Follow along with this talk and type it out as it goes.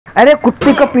अरे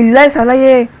कुत्ते का पिल्ला है साला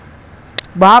ये,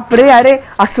 बाप रे। अरे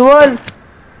अस्वल,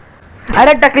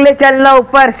 अरे टकले चलना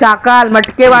ऊपर, शाकाल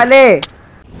मटके वाले।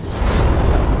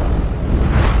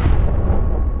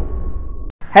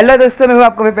 हेलो दोस्तों, मैं हूं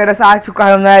आपका भी पेरस आ चुका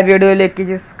हूं नया वीडियो लेके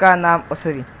जिसका नाम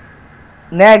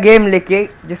नया गेम लेके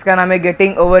जिसका नाम है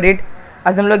गेटिंग ओवर इट।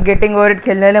 आज हम लोग गेटिंग ओवर इट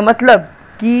खेलने वाले, मतलब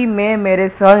कि मैं मेरे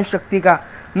सहन शक्ति का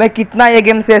मैं कितना ये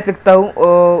गेम सह सकता हूँ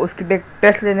उसकी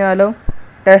टेस्ट लेने वाला हूँ।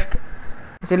 टेस्ट,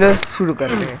 चलो शुरू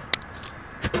करते हैं।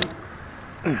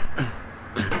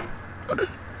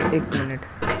 एक मिनट,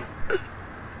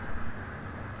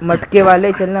 मटके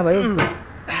वाले चलना भाई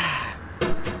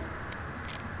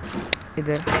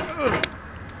इधर।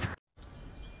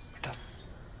 बेटा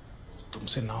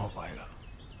तुमसे ना हो पाएगा।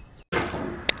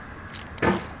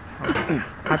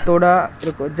 हथौड़ा,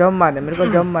 रुको, जंप मारने, मेरे को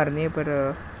जंप मारनी है पर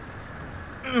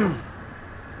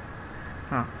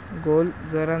हाँ, गोल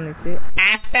जरा नीचे।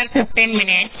 After 15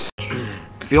 minutes.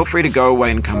 Feel free to go away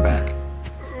and come back.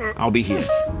 I'll be here.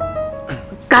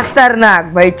 खतरनाक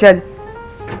भाई, चल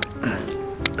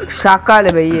शाकाल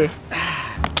है भाई ये।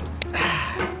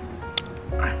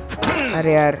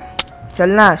 अरे यार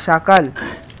चलना शाकाल।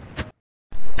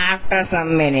 After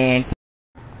some minutes.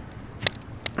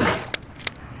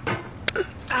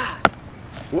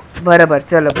 बराबर,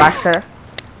 चलो बादशाह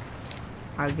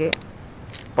आगे।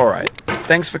 Alright,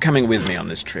 thanks for coming with me on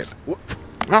this trip.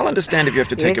 I'll understand if you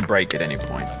have to take a break at any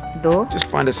point. दो, Just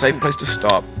find a safe place to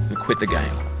stop and quit the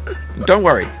game. Don't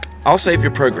worry, I'll save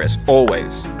your progress,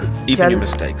 always. Even Chal. your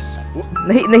mistakes.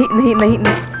 नहीं नहीं नहीं नहीं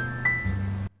नहीं।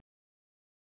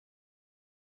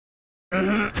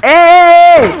 ए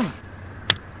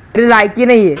like he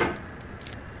नहीं है।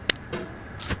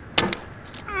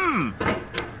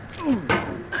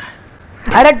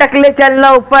 अरे टकले चलना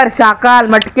ऊपर, शाकाल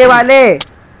मटके वाले।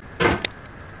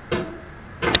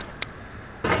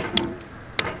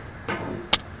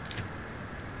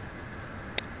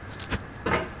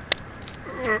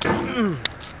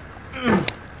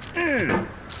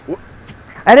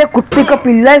 अरे कुत्ते का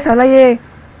पिल्ला है साला ये,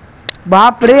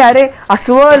 बाप रे। अरे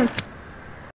अस्वल,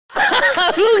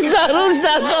 रुक जा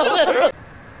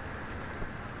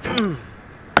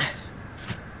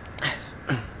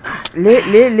ले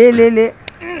ले ले ले ले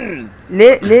ले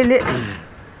ले ले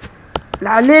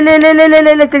ला ले ले ले ले ले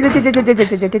ले ले चल चल चल चल चल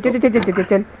चल चल चल चल चल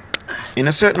चल। In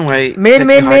a certain way, Main, sexy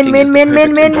main, main, hiking is the main,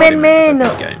 perfect main, main, embodiment main, of a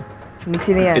good game.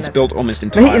 नीचे नहीं It's आना। built almost नहीं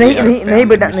entirely नहीं out नहीं of नहीं found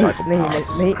बेटा, and नहीं recycled नहीं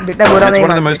parts. नहीं बेटा, बुरा It's नहीं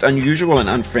one of the मानते। most unusual and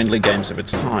unfriendly games of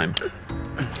its time.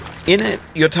 In it,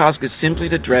 your task is simply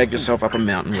to drag yourself up a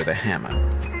mountain with a hammer.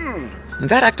 And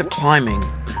that act of climbing,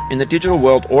 in the digital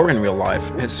world or in real life,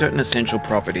 has certain essential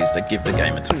properties that give the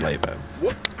game its flavor.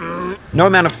 No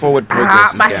amount of forward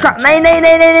progress is guaranteed. नहीं नहीं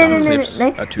नहीं नहीं Some नहीं cliffs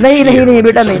नहीं are too नहीं नहीं sheer नहीं or too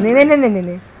बेटा, नहीं नहीं slippery. नहीं नहीं नहीं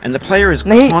नहीं। And the player is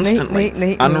नहीं, constantly, नहीं,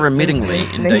 नहीं, unremittingly नहीं,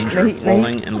 in नहीं, danger नहीं, of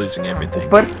falling and losing everything.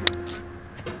 ऊपर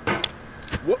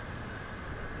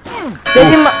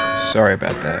तेरी माँ। Sorry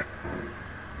about that.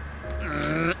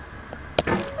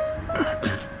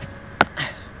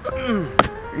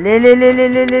 ले ले ले ले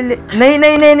ले ले ले नहीं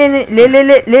नहीं नहीं नहीं नहीं ले ले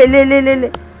ले ले ले ले ले ले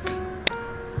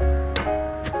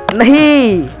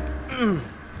नहीं।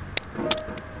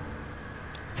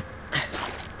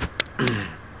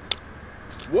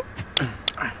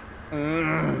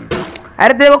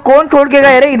 अरे तेरे को कौन छोड़ के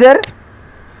गया रे इधर?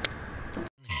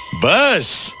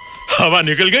 बस हवा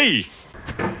निकल गई।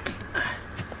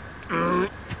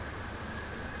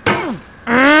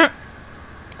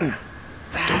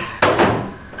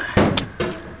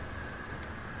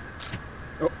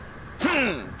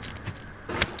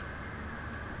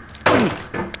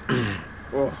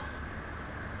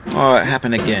 Oh, it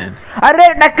happened again. अरे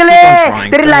टकले,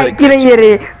 तेरी लायक ही नहीं है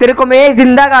रे। तेरे को मैं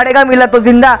जिंदा गाड़ेगा मिला तो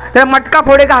जिंदा, तेरा मटका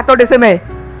फोड़ेगा हाथोड़े से मैं,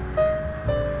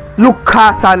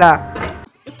 लुक्खा साला।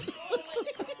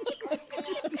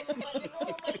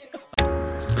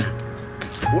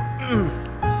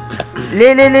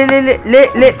 ले ले ले ले ले ले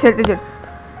ले चल चल चल।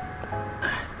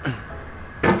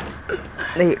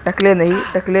 नहीं टकले नहीं,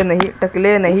 टकले नहीं,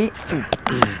 टकले नहीं।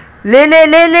 ले ले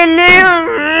ले ले ले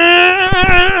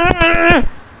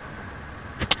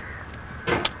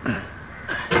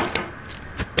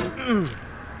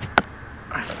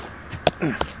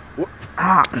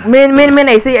हाँ, मेन मेन मेन,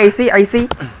 ऐसे ही ऐसे ही ऐसे ही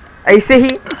ऐसे ही।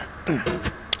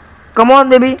 Come on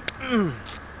baby,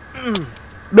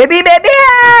 baby baby.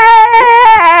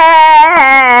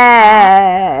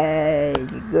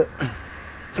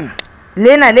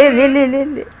 लेना, ले ले ले ले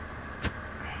ले।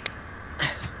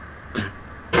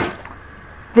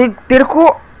 तेरे को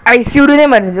ऐसी उड़ी नहीं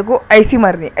मारनी, तेरे को ऐसी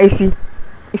मारनी, ऐसी।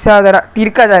 इसा जरा तीर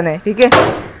का जाना है, ठीक है?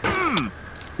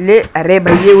 ले, अरे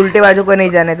भाई ये उल्टे बाजू को नहीं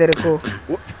जाना है तेरे को।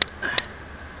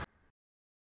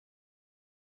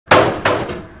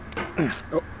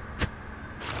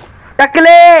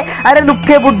 टकले, अरे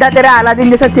लुक्के बुड्ढा, तेरा अलादीन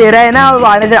जैसा चेहरा है ना, वो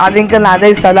आने से अलादीन का नादा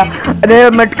इस साला। अरे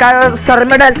मटका सर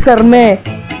में डाल, सर में।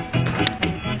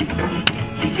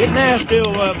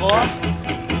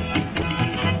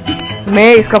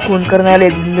 मैं इसका खून करने वाले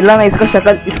मिला ना, इसका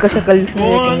शक्ल इसका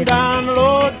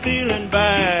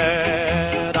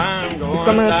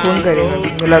मैं खून करेगा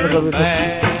मिला तो कभी तो।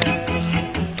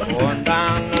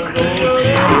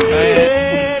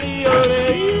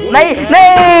 नहीं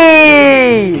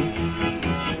नहीं,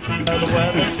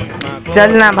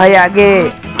 चलना भाई आगे।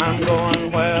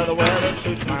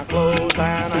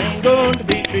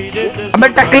 अबे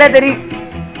टकले तेरी,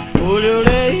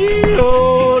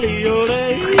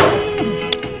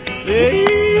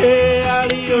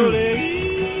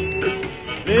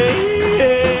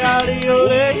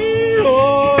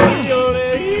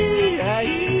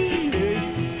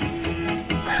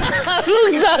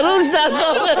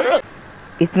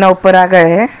 इतना ऊपर आ गए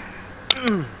हैं।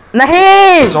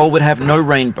 नहीं, Soul would have no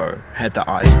rainbow had the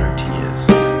eyes no tears.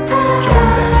 John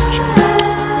Vance Chain.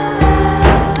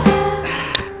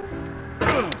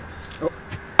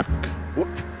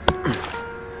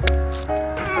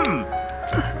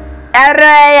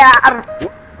 अरे यार,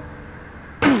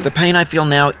 The pain I feel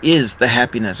now is the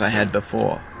happiness I had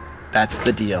before. That's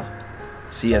the deal.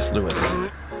 C.S. Lewis.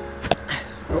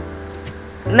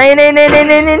 नहीं नहीं नहीं नहीं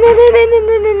नहीं नहीं नहीं नहीं नहीं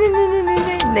नहीं नहीं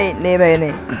नहीं नहीं नहीं भाई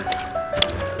नहीं।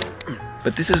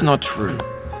 But this is not true.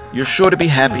 You're sure to be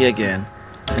happy again,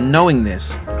 and knowing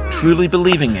this, truly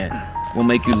believing it, will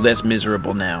make you less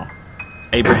miserable now.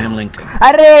 Abraham Lincoln.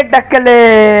 अरे टकले,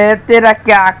 तेरा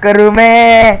क्या करूं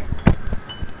मैं?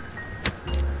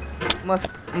 मस्त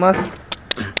मस्त।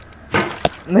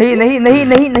 नहीं नहीं नहीं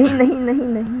नहीं नहीं नहीं नहीं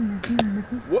नहीं।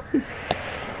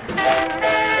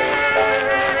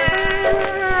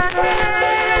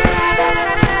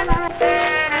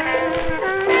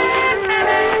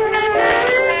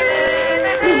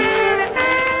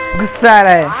 गुस्सा आ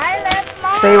रहा है,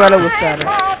 सही वाला गुस्सा आ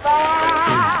रहा है।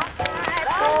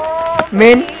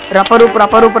 मेन रफरूप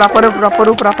रफरूप रफरूप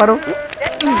रफरूप रफरूप।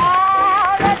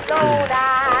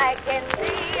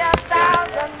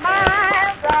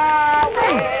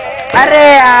 अरे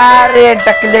यार, ये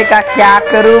टकले का क्या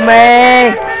करूं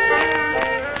मैं?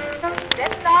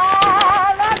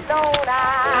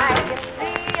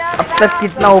 अब तक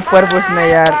कितना ऊपर पूछना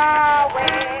यार।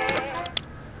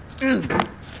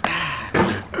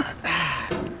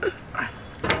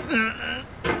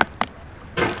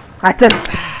 हाँ चल,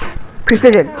 फिर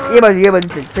से चल, ये बाजू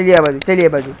चल, चलिए बाजू, चलिए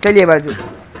बाजू, चलिए बाजू।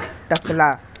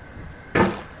 टकला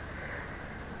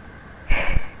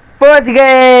पहुंच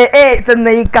गए। ए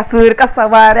चन्नई कसूर का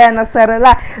सवार है न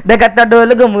सरला, डगता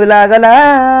डोल घुमला गला।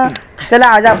 चला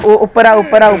आजा, ऊपर आ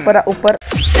ऊपर आ ऊपर आ ऊपर।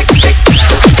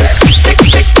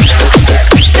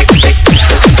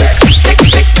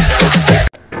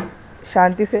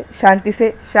 शांति से शांति से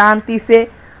शांति से,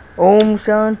 ओम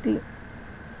शांति।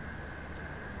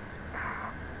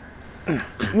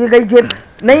 ये गई जेब।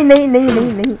 नहीं नहीं नहीं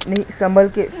नहीं नहीं नहीं, संभल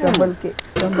के संभल के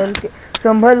संभल के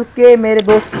संभल के मेरे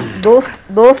दोस्त दोस्त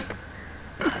दोस्त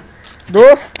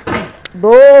दोस्त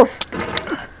दोस्त।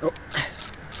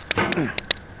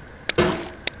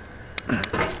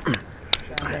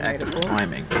 The act of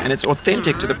climbing, and it's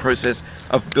authentic to the process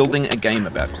of building a game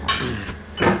about climbing.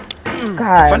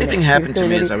 Funny thing happened to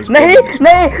me as I was building this.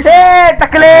 I'd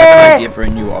have an idea for a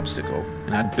new obstacle,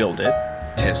 and I'd build it,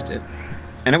 test it,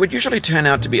 and it would usually turn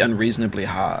out to be unreasonably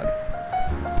hard.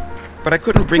 But I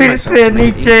couldn't bring myself to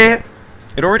make it easier.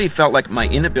 It already felt like my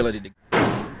inability to...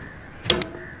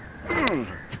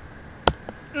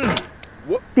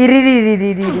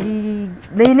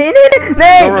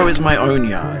 Sorrow is my own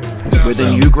yard, where the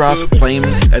new grass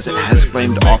flames as it has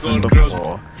flamed often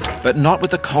before, but not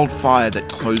with the cold fire that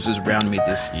closes round me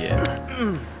this year.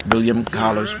 William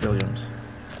Carlos Williams.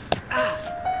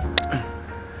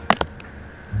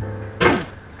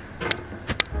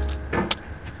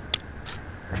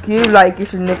 क्यों like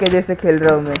शून्य के जैसे खेल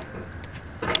रहा हूँ मैं?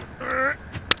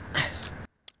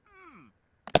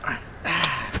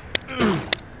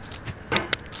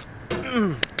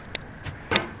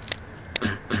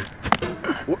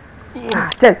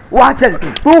 चल वहाँ चल,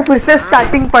 तू फिर से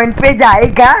स्टार्टिंग पॉइंट पे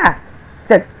जाएगा।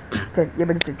 चल चल, ये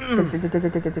बड़ी चल चल चल चल चल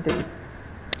चल चल चल।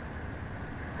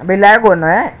 अबे लैग होना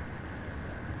है।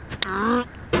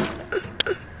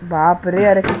 बाप रे,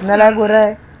 अरे कितना लैग हो रहा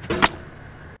है।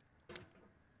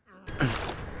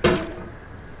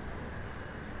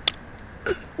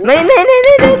 नहीं नहीं नहीं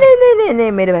नहीं नहीं नहीं नहीं नहीं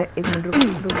नहीं मेरे भाई, एक मिनट रुक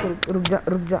रुक रुक रुक जा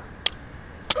रुक जा।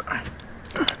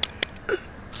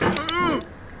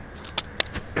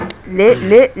 ले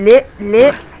ले ले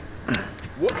ले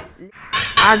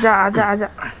आजा आजा आजा।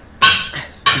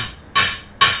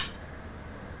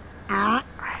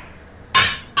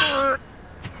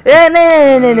 ए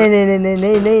नहीं नहीं नहीं नहीं नहीं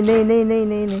नहीं नहीं नहीं नहीं नहीं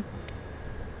नहीं नहीं।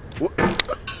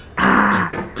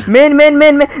 मेन मेन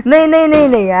मेन मेन नहीं नहीं नहीं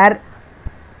नहीं यार।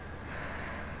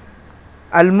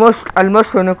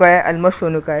 ऑलमोस्ट होने को है, ऑलमोस्ट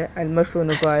होने को है, ऑलमोस्ट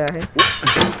होने को आया है।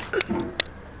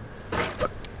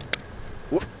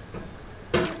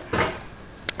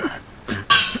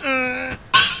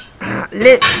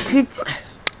 ले खींच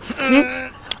खींच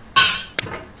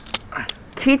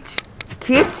खींच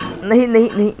खींच। नहीं नहीं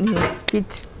नहीं नहीं खींच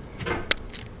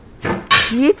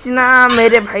खींच ना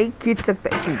मेरे भाई, खींच सकते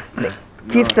है,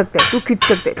 खींच सकते है, तू खींच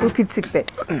सकते है, तू खींच सकते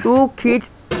है, तू खींच।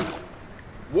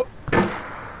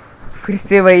 फिर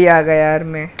से वही आ गया यार।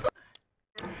 मैं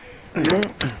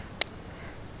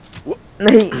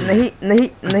नहीं नहीं नहीं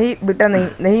नहीं बेटा, नहीं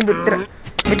नहीं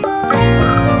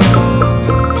बेटा।